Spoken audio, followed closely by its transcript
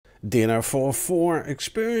Dinner for 4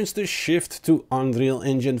 experienced the shift to Unreal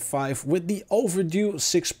Engine 5 with the overdue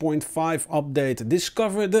 6.5 update.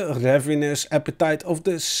 Discover the ravenous appetite of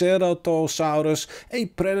the Ceratosaurus, a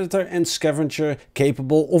predator and scavenger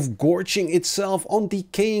capable of gorging itself on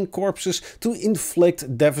decaying corpses to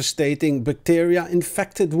inflict devastating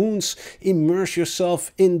bacteria-infected wounds. Immerse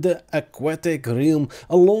yourself in the aquatic realm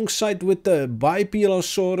alongside with the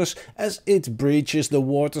Bipylosaurus as it breaches the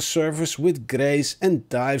water surface with grace and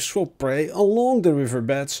dives for prey along the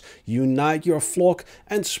riverbeds. Unite your flock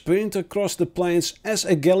and sprint across the plains as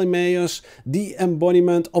a Gallimimus, the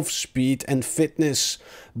embodiment of speed and fitness.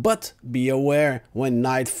 But be aware, when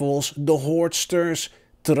night falls, the horde stirs.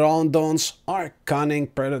 Pteranodons are cunning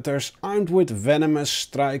predators armed with venomous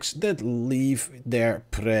strikes that leave their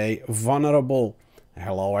prey vulnerable.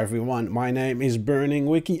 Hello everyone, my name is Burning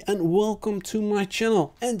Wiki and welcome to my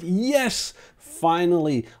channel. And yes,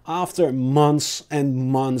 finally, after months and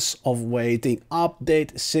months of waiting,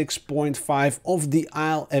 update 6.5 of the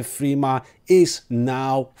Isle Evrima is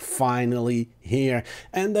now finally here,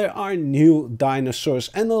 and there are new dinosaurs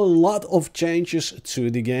and a lot of changes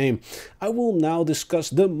to the game. I will now discuss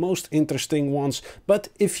the most interesting ones, but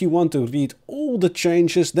if you want to read all the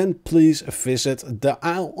changes, then please visit the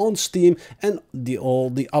Isle on Steam, and all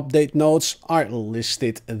the update notes are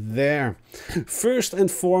listed there. First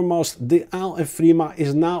and foremost, the Isle Evrima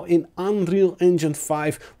is now in Unreal Engine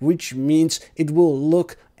 5, which means it will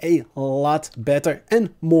look a lot better and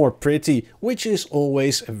more pretty, which is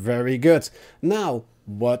always very good. Now,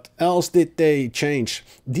 what else did they change?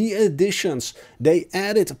 The additions. They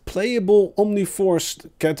added playable omnivores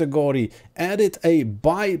category, added a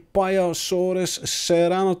Bipylosaurus,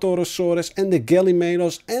 Ceratosaurus and the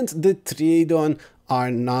Gallimimus and the Triodon are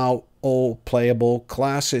now all playable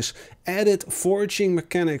classes. Added foraging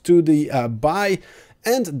mechanic to the Bi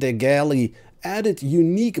and the Galley. Added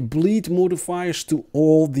unique bleed modifiers to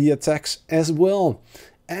all the attacks as well.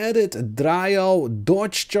 Added Dryo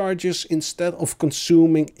dodge charges instead of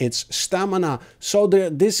consuming its stamina. So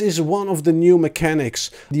this is one of the new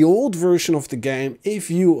mechanics. The old version of the game, if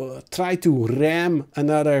you try to ram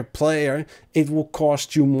another player, it will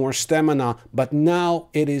cost you more stamina. But now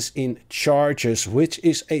it is in charges, which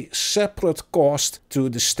is a separate cost to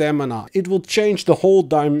the stamina. It will change the whole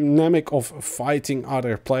dynamic of fighting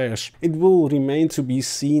other players. It will remain to be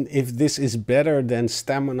seen if this is better than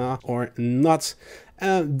stamina or not.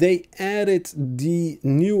 They added the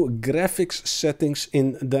new graphics settings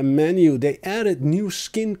in the menu. They added new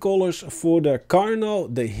skin colors for the Carno,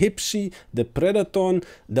 the Hypsy, the Predaton,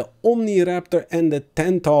 the Omniraptor and the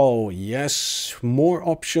Tento. Yes, more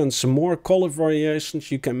options, more color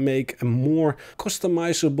variations. You can make more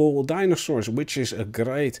customizable dinosaurs, which is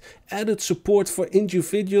great. Added support for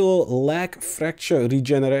individual leg fracture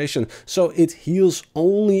regeneration, so it heals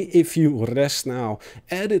only if you rest now.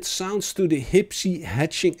 Added sounds to the Hypsy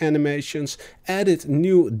hatching animations, added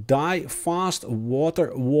new die fast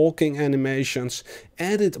water walking animations,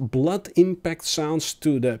 added blood impact sounds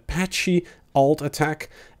to the Patchy alt attack,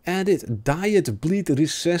 added diet bleed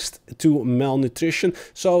resist to malnutrition,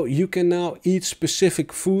 so you can now eat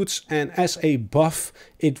specific foods and as a buff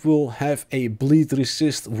it will have a bleed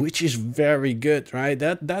resist, which is very good, right?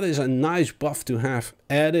 That is a nice buff to have.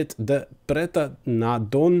 Added the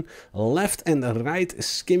Pretanadon left and right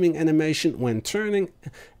skimming animation when turning,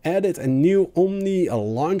 added a new Omni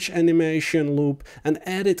launch animation loop and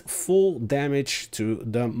added full damage to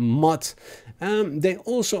the mud. They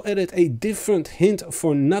also added a different hint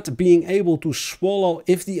for not being able to swallow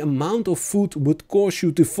if the amount of food would cause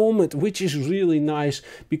you to vomit, which is really nice,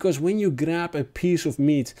 because when you grab a piece of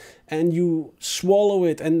meat and you swallow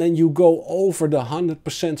it and then you go over the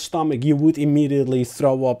 100% stomach, you would immediately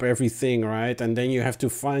throw up everything, right? And then you have to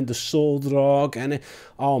find the salt rock and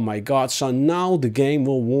oh my god. So now the game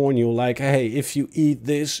will warn you like, hey, if you eat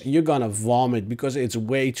this, you're gonna vomit because it's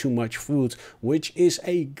way too much food, which is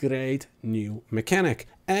a great new mechanic.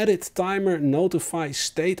 Added timer notify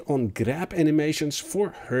state on grab animations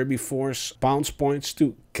for herbivores. Bounce points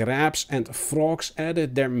to crabs and frogs.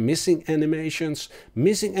 Added their missing animations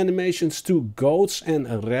to goats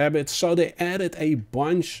and rabbits, so they added a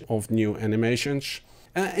bunch of new animations.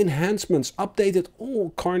 Enhancements updated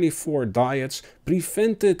all carnivore diets,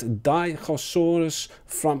 prevented Digosaurus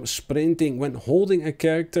from sprinting when holding a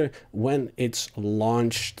character when it's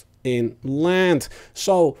launched inland.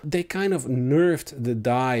 So they kind of nerfed the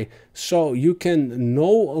die, so you can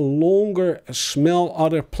no longer smell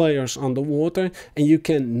other players on the water, and you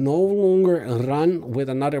can no longer run with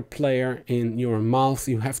another player in your mouth.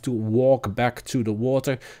 You have to walk back to the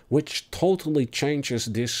water, which totally changes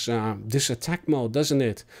this this attack mode, doesn't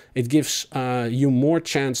it? It gives you more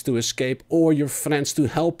chance to escape, or your friends to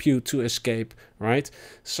help you to escape, right?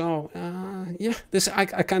 So yeah, this I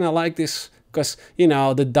kind of like this, because, you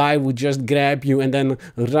know, the die would just grab you and then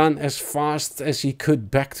run as fast as he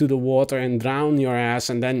could back to the water and drown your ass,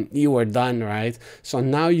 and then you were done, right? So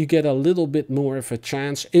now you get a little bit more of a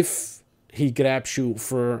chance if he grabs you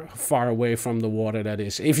for far away from the water, that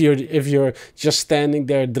is. If you're just standing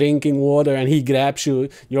there drinking water and he grabs you,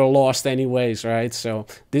 you're lost anyways, right? So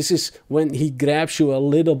this is when he grabs you a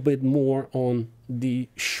little bit more on the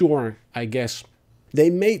shore, I guess. They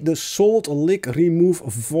made the salt lick remove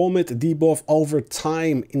vomit debuff over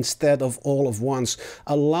time instead of all of once.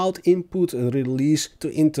 Allowed input release to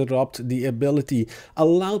interrupt the ability.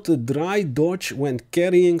 Allowed the dry dodge when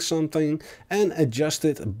carrying something. And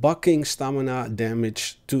adjusted bucking stamina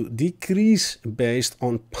damage to decrease based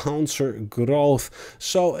on pouncer growth.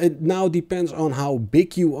 So it now depends on how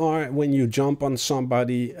big you are when you jump on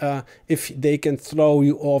somebody, if they can throw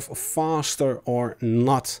you off faster or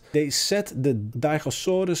not. They set the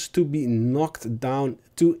Digosaurus to be knocked down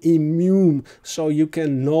to immune, so you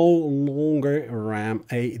can no longer ram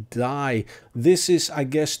a die. This is, I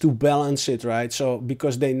guess, to balance it, right? So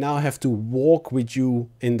because they now have to walk with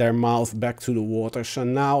you in their mouth back to the water, so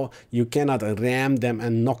now you cannot ram them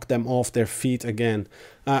and knock them off their feet again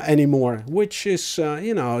anymore, which is,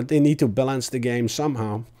 you know, they need to balance the game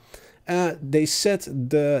somehow. They set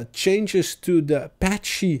the changes to the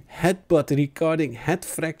patchy headbutt regarding head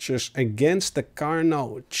fractures against the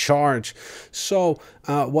Carno charge. So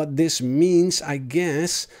what this means, I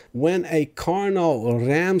guess, when a Carno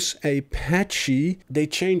rams a patchy, they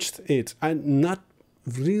changed it. I'm not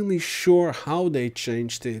really sure how they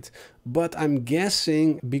changed it, but I'm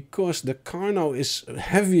guessing because the Carno is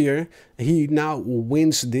heavier, he now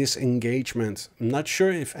wins this engagement. I'm not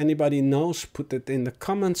sure if anybody knows, put it in the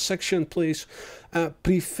comment section please.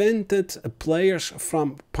 Prevented players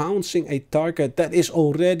from pouncing a target that is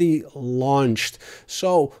already launched.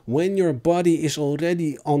 So when your body is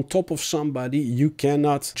already on top of somebody, you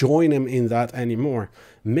cannot join him in that anymore.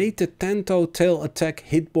 Made the Tento tail attack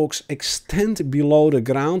hitbox extend below the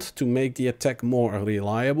ground to make the attack more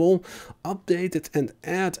reliable. Updated and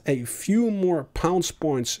add a few more pounce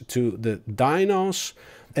points to the dinos.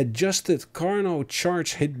 Adjusted Carno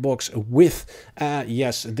charge hitbox width.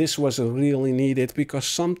 Yes, this was really needed, because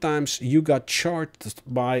sometimes you got charged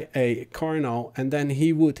by a Carno and then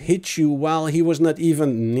he would hit you while he was not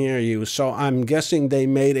even near you. So I'm guessing they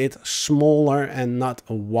made it smaller and not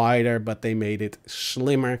wider, but they made it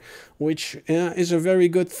slimmer, which is a very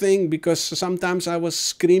good thing, because sometimes I was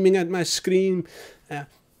screaming at my screen.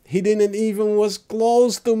 He didn't even was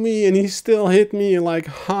close to me and he still hit me. Like,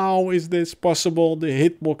 how is this possible? The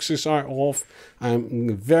hitboxes are off.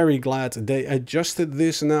 I'm very glad they adjusted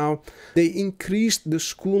this now. They increased the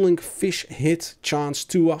schooling fish hit chance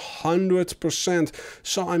to 100%.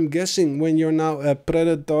 So I'm guessing when you're now a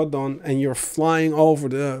Predatodon and you're flying over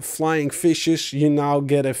the flying fishes, you now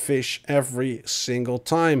get a fish every single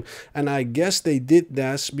time. And I guess they did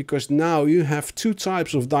this because now you have two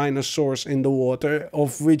types of dinosaurs in the water,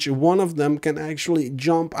 of which one of them can actually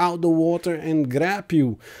jump out the water and grab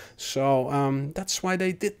you. So that's why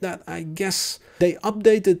they did that, I guess. They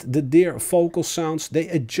updated the deer vocal sounds. They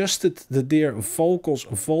adjusted the deer vocals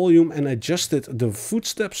volume and adjusted the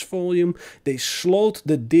footsteps volume. They slowed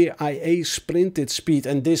the deer IA sprinted speed,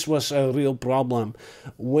 and this was a real problem.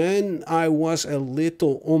 When I was a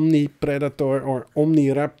little omnipredator or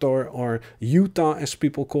omniraptor or Utah as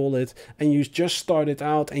people call it, and you just started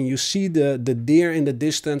out and you see the deer in the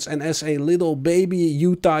distance, and as a little baby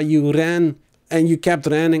Utah you ran and you kept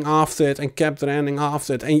running after it and kept running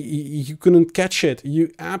after it, and you couldn't catch it.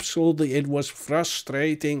 It was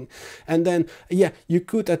frustrating. And then, yeah, you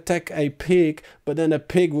could attack a pig, but then a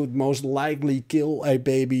pig would most likely kill a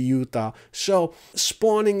baby Utah. So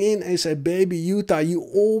spawning in as a baby Utah, you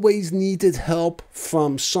always needed help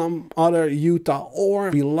from some other Utah,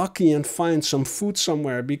 or be lucky and find some food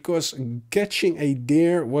somewhere, because catching a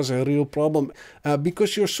deer was a real problem.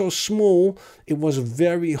 Because you're so small, it was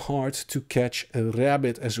very hard to catch Dutch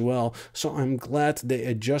rabbit as well. So I'm glad they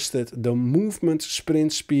adjusted the movement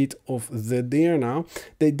sprint speed of the deer now.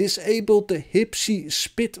 They disabled the Hipsy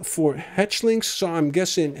spit for hatchlings, so I'm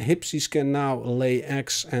guessing Hipsies can now lay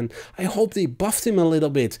eggs, and I hope they buffed him a little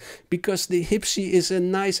bit, because the Hipsy is a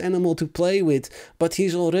nice animal to play with, but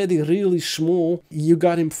he's already really small. You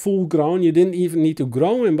got him full grown, you didn't even need to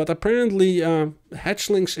grow him, but apparently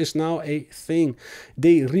hatchlings is now a thing.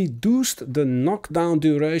 They reduced the knockdown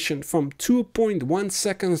duration from 2.1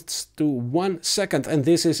 seconds to 1 second, and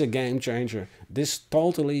this is a game changer. This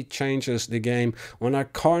totally changes the game. When a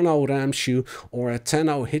Carno rams you or a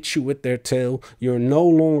Tenno hits you with their tail, you're no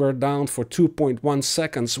longer down for 2.1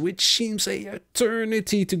 seconds, which seems an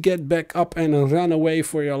eternity to get back up and run away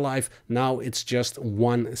for your life. Now it's just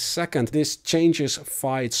 1 second. This changes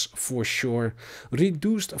fights for sure.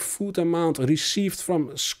 Reduced food amount received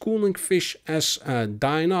from schooling fish as a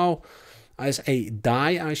dino. As a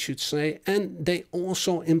die, I should say, and they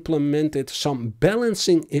also implemented some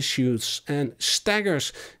balancing issues and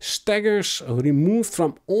staggers. Staggers removed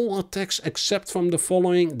from all attacks except from the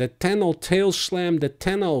following: the Tenno tail slam, the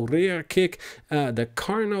Tenno rear kick, the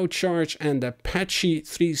Carno charge, and the Patchy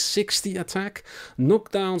 360 attack.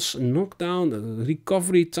 Knockdowns, knockdown,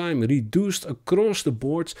 recovery time reduced across the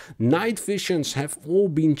board. Night visions have all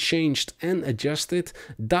been changed and adjusted.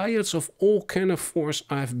 Diets of all carnivores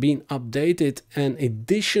have been updated, and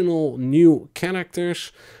additional new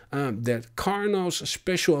characters. That Carno's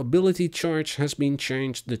special ability charge has been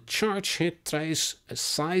changed, the charge hit trace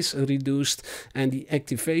size reduced, and the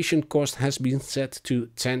activation cost has been set to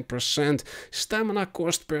 10%. Stamina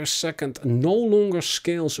cost per second no longer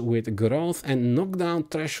scales with growth, and knockdown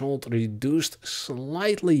threshold reduced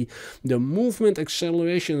slightly. The movement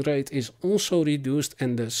acceleration rate is also reduced,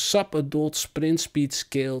 and the sub-adult sprint speed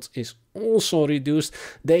scaled is also reduced.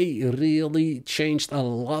 They really changed a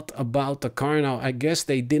lot about the Carno. I guess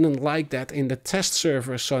they didn't like that in the test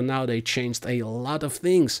server, so now they changed a lot of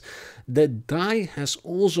things. The die has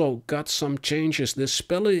also got some changes. The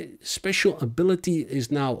special ability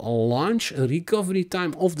is now launch. Recovery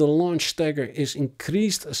time of the launch stagger is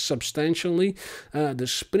increased substantially. The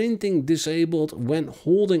sprinting disabled when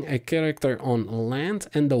holding a character on land,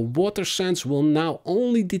 and the water sense will now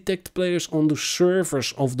only detect players on the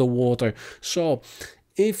surface of the water. So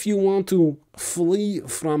if you want to flee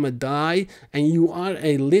from a die and you are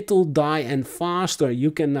a little die and faster, you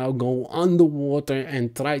can now go underwater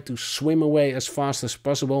and try to swim away as fast as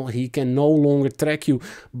possible. He can no longer track you,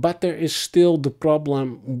 but there is still the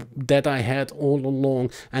problem that I had all along,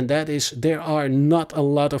 and that is there are not a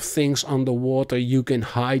lot of things underwater you can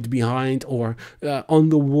hide behind, or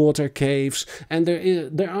underwater caves, and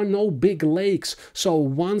there are no big lakes. So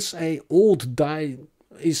once a old die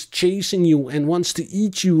is chasing you and wants to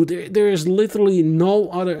eat you, there is literally no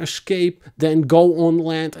other escape than go on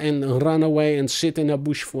land and run away and sit in a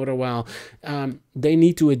bush for a while. They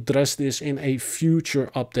need to address this in a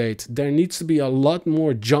future update. There needs to be a lot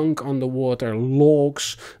more junk on the water,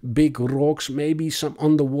 logs, big rocks, maybe some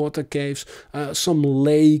underwater caves, some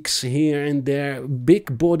lakes here and there,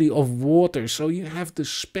 big body of water, so you have the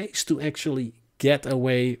space to actually get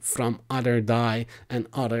away from other die and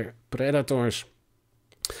other predators.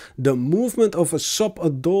 The movement of a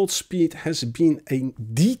sub-adult speed has been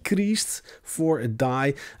decreased for a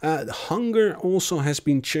die. Hunger also has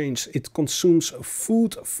been changed. It consumes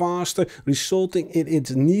food faster, resulting in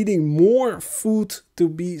it needing more food to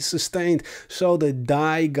be sustained. So the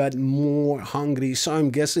die got more hungry. So I'm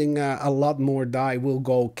guessing a lot more die will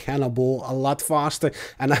go cannibal a lot faster.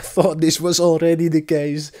 And I thought this was already the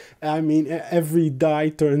case. I mean, every die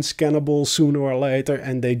turns cannibal sooner or later,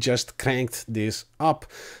 and they just cranked this up.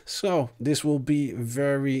 So this will be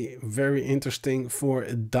very, very interesting for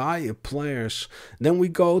die players. Then we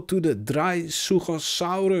go to the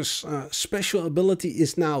Drysuchosaurus. Special ability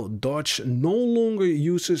is now dodge. No longer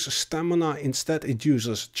uses stamina, instead it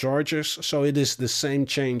uses charges. So it is the same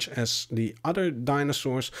change as the other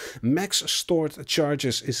dinosaurs. Max stored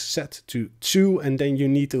charges is set to 2, and then you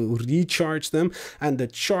need to recharge them. And the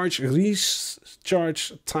recharge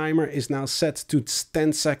timer is now set to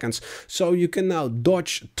 10 seconds. So you can now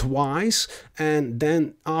dodge twice, and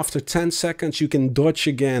then after 10 seconds you can dodge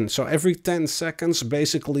again. So every 10 seconds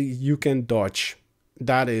basically you can dodge.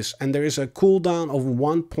 That is, and there is a cooldown of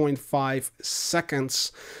 1.5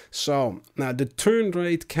 seconds. So now the turn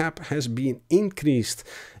rate cap has been increased.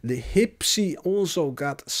 The Hipsy also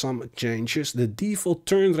got some changes. The default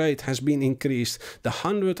turn rate has been increased. The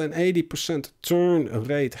 180% turn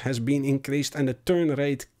rate has been increased, and the turn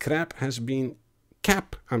rate cap has been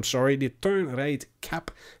the turn rate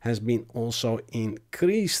cap has been also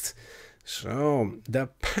increased. So the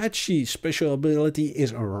patchy special ability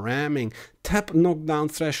is ramming. Tap knockdown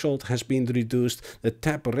threshold has been reduced. The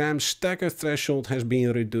tap ram stagger threshold has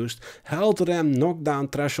been reduced. Health ram knockdown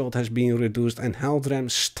threshold has been reduced, and health ram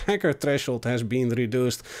stagger threshold has been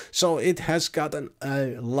reduced. So it has gotten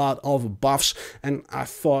a lot of buffs, and I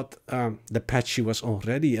thought the patchy was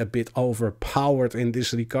already a bit overpowered in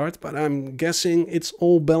this regard, but I'm guessing it's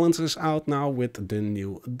all balances out now with the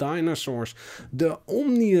new dinosaurs. The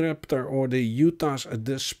Omniraptor or the Utah's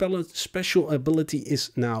the special ability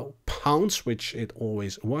is now Pounce, which it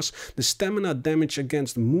always was. The stamina damage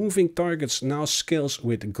against moving targets now scales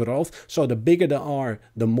with growth. So the bigger they are,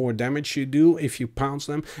 the more damage you do if you pounce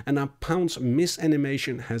them. And now Pounce miss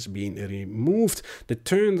animation has been removed. The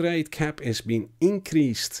turn rate cap is being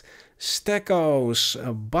increased. Stekos,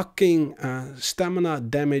 bucking, stamina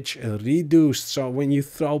damage reduced. So when you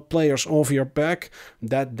throw players off your back,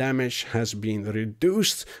 that damage has been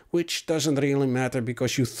reduced, which doesn't really matter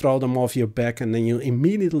because you throw them off your back and then you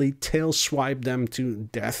immediately tail swipe them to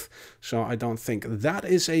death. So I don't think that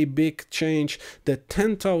is a big change. The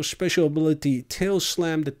Tento special ability tail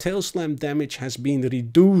slam, the tail slam damage has been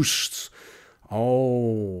reduced.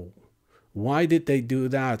 Oh, why did they do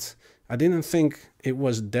that? I didn't think it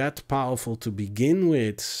was that powerful to begin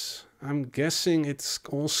with. I'm guessing it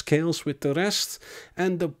all scales with the rest.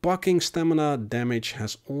 And the bucking stamina damage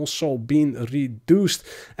has also been reduced.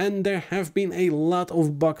 And there have been a lot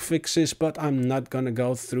of bug fixes, but I'm not gonna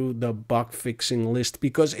go through the bug fixing list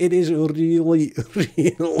because it is really,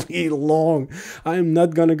 really long. I'm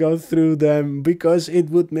not gonna go through them because it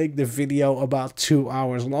would make the video about 2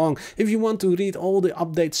 hours long. If you want to read all the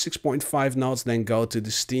update 6.5 notes, then go to the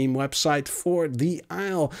Steam website for the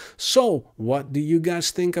Isle. So, what do you guys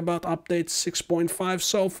think about update 6.5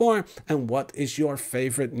 so far, and what is your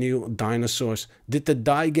favorite new dinosaurs? Did the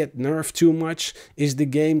die get nerfed too much? Is the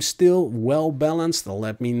game still well balanced?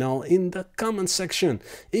 Let me know in the comment section.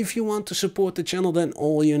 If you want to support the channel, then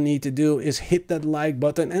all you need to do is hit that like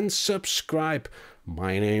button and subscribe.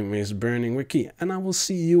 My name is Burning Wiki, and I will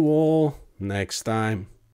see you all next time.